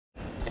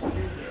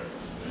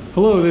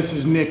Hello, this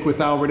is Nick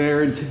with Albert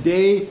Air, and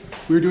today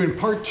we're doing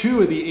part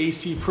 2 of the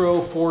AC Pro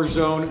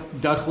 4-zone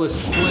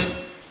ductless split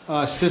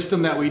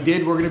system that we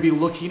did. We're going to be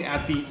looking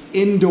at the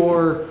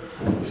indoor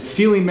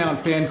ceiling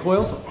mount fan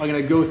coils. I'm going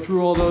to go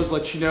through all those,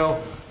 let you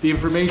know the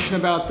information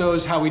about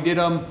those, how we did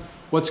them,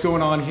 what's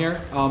going on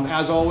here.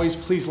 As always,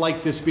 please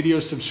like this video,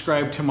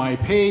 subscribe to my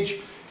page,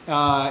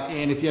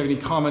 and if you have any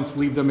comments,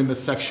 leave them in the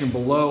section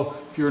below.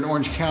 If you're in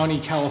Orange County,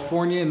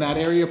 California, in that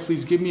area,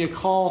 please give me a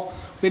call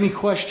with any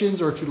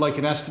questions, or if you'd like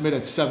an estimate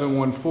at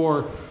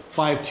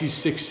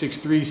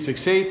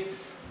 714-526-6368,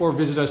 or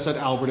visit us at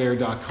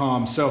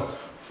albertair.com. So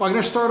I'm going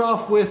to start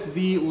off with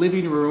the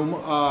living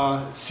room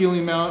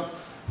ceiling mount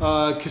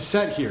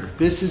cassette here.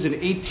 This is an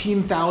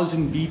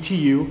 18,000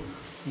 BTU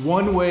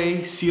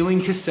one-way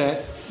ceiling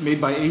cassette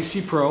made by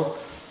AC Pro.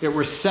 It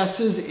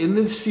recesses in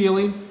the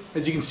ceiling.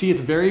 As you can see,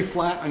 it's very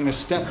flat. I'm gonna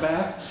step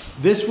back.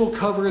 This will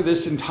cover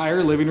this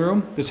entire living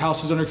room. This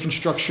house is under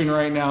construction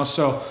right now,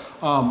 so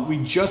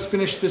we just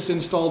finished this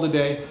install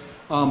today.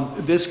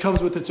 This comes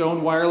with its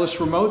own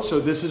wireless remote, so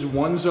this is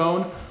one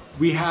zone.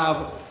 We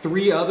have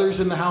 3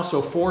 others in the house,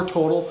 so 4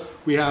 total.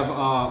 We have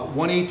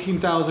one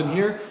 18,000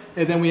 here,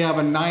 and then we have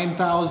a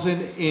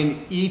 9,000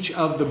 in each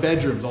of the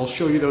bedrooms. I'll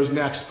show you those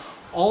next.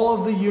 All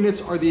of the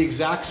units are the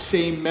exact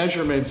same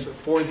measurements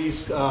for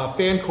these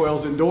fan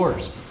coils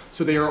indoors.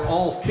 So they are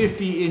all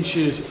 50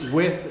 inches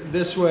width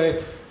this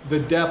way. The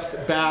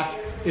depth back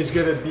is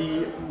gonna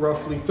be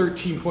roughly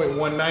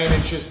 13.19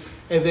 inches.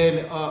 And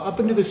then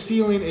up into the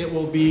ceiling, it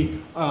will be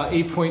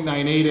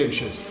 8.98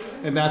 inches.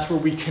 And that's where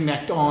we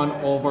connect on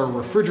all of our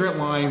refrigerant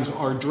lines,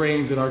 our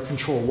drains, and our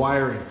control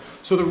wiring.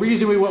 So the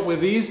reason we went with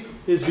these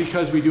is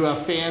because we do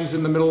have fans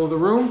in the middle of the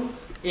room,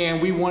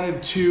 and we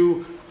wanted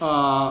to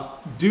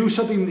do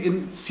something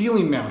in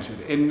ceiling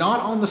mounted and not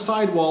on the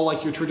sidewall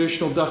like your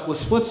traditional ductless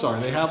splits are.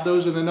 They have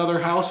those in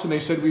another house, and they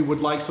said we would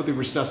like something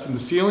recessed in the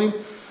ceiling.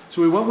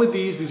 So we went with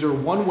these. These are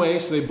one way,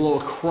 so they blow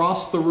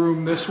across the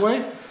room this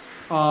way.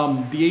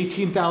 The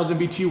 18,000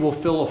 BTU will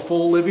fill a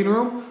full living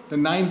room. The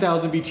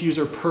 9,000 BTUs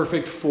are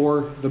perfect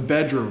for the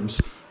bedrooms.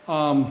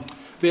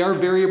 They are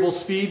variable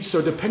speed,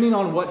 so depending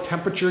on what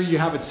temperature you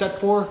have it set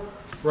for,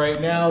 right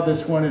now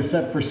this one is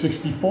set for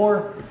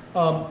 64.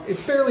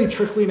 It's barely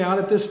trickling out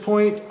at this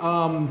point.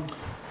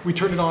 We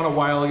turned it on a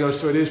while ago,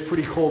 so it is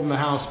pretty cold in the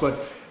house, but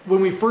when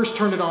we first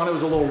turned it on, it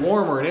was a little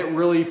warmer, and it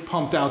really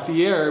pumped out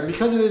the air.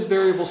 Because it is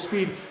variable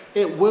speed,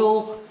 it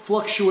will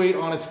fluctuate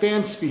on its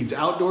fan speeds,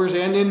 outdoors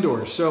and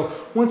indoors. So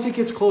once it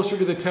gets closer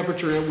to the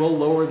temperature, it will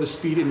lower the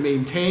speed and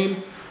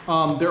maintain.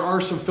 There are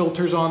some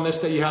filters on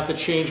this that you have to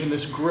change, and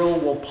this grill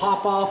will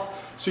pop off,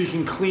 so you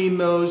can clean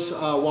those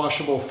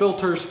washable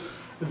filters.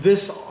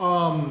 This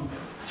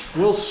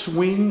will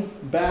swing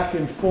back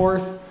and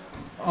forth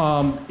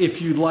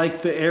if you'd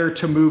like the air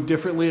to move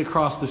differently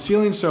across the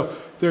ceiling. So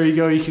there you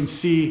go, you can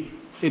see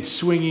it's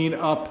swinging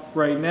up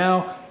right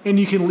now, and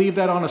you can leave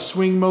that on a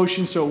swing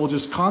motion so it will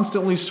just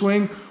constantly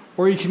swing,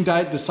 or you can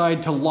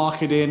decide to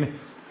lock it in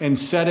and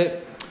set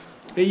it.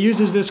 It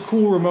uses this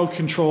cool remote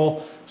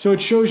control, so it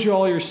shows you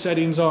all your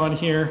settings on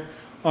here.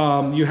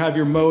 You have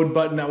your mode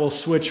button that will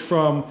switch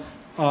from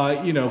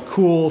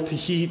cool to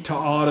heat to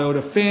auto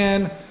to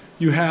fan.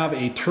 You have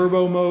a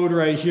turbo mode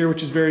right here,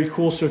 which is very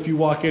cool. So if you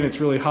walk in,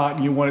 it's really hot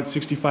and you want it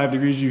 65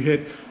 degrees, you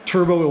hit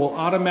turbo, it will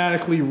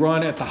automatically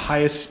run at the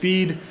highest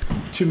speed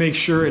to make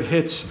sure it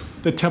hits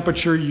the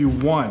temperature you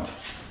want.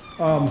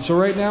 So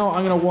right now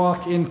I'm gonna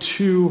walk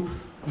into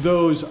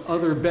those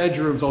other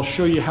bedrooms. I'll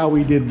show you how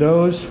we did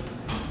those.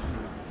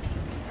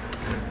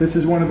 This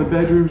is one of the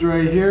bedrooms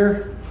right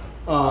here.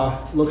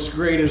 Looks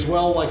great as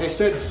well. Like I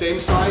said, same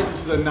size.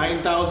 This is a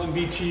 9,000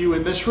 BTU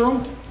in this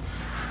room.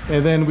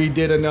 And then we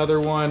did another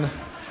one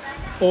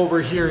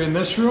over here in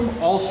this room,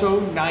 also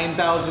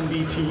 9,000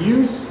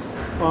 BTUs.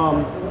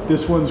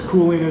 This one's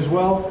cooling as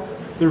well.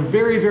 They're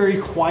very, very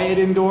quiet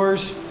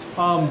indoors.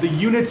 The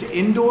units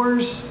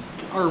indoors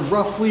are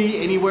roughly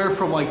anywhere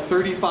from like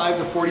 35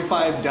 to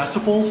 45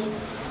 decibels.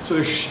 So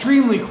they're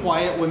extremely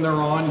quiet when they're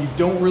on. You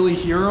don't really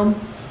hear them.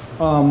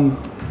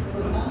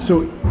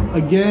 So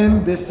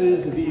again, this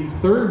is the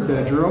 3rd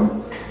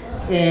bedroom,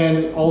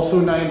 and also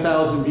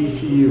 9,000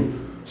 BTU.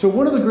 So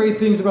one of the great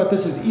things about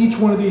this is each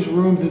one of these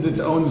rooms is its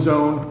own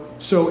zone.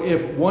 So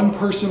if one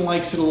person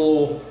likes it a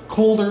little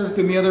colder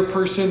than the other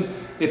person,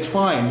 it's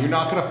fine. You're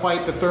not gonna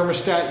fight the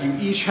thermostat. You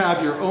each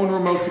have your own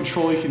remote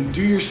control. You can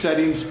do your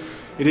settings.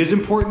 It is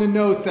important to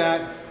note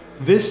that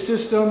this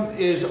system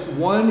is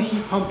one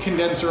heat pump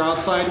condenser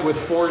outside with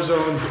 4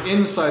 zones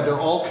inside. They're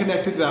all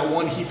connected to that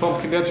one heat pump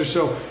condenser.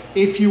 So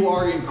if you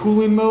are in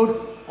cooling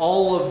mode,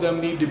 all of them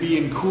need to be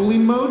in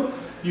cooling mode.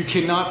 You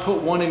cannot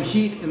put one in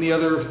heat and the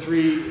other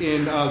 3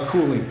 in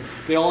cooling.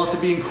 They all have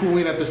to be in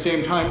cooling at the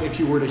same time. If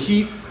you were to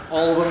heat,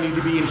 all of them need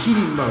to be in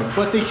heating mode,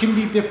 but they can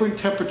be different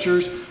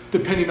temperatures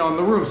depending on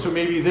the room. So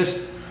maybe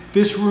this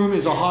room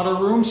is a hotter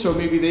room, so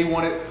maybe they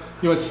want it,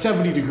 it's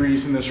 70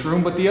 degrees in this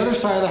room, but the other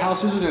side of the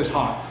house isn't as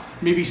hot.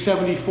 Maybe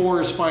 74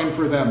 is fine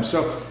for them.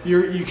 So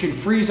you can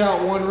freeze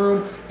out one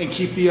room and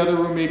keep the other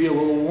room maybe a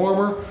little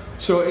warmer.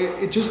 So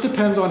it just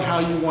depends on how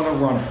you want to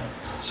run it.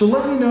 So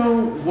let me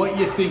know what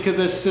you think of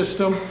this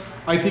system.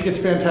 I think it's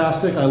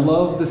fantastic. I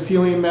love the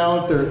ceiling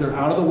mount. They're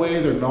out of the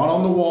way. They're not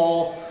on the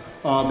wall.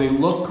 They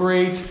look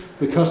great.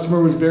 The customer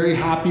was very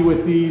happy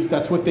with these.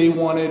 That's what they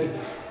wanted.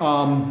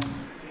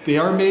 They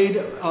are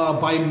made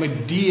by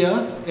Medea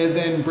and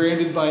then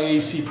branded by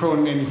AC Pro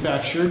and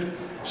manufactured.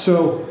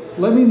 So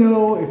let me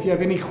know if you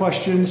have any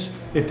questions,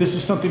 if this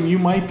is something you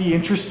might be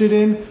interested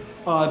in.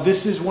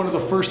 This is one of the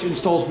first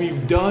installs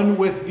we've done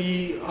with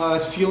the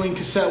ceiling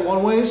cassette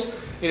one-ways,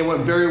 and it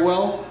went very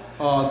well.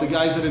 The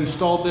guys that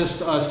installed this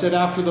said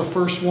after the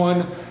first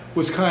one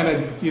was kind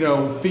of, you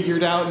know,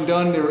 figured out and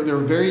done, they're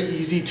very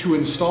easy to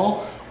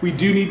install. We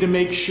do need to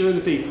make sure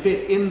that they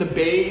fit in the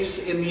bays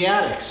in the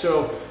attic.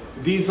 So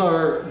these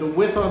are, the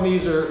width on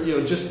these are, you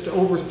know, just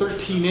over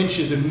 13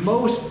 inches, and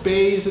most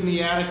bays in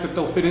the attic that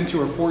they'll fit into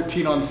are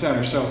 14 on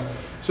center.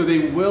 So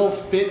they will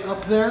fit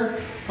up there.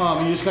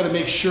 You just got to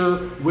make sure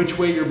which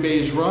way your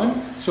bays run.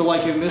 So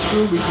like in this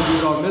room, we can do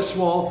it on this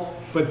wall,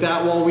 but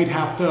that wall we'd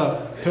have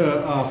to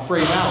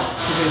frame out.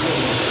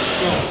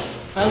 So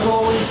as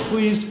always,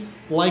 please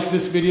like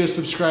this video,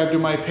 subscribe to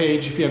my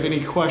page. If you have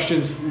any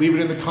questions, leave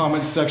it in the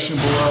comments section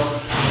below.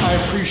 I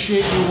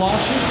appreciate you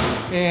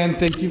watching, and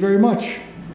thank you very much.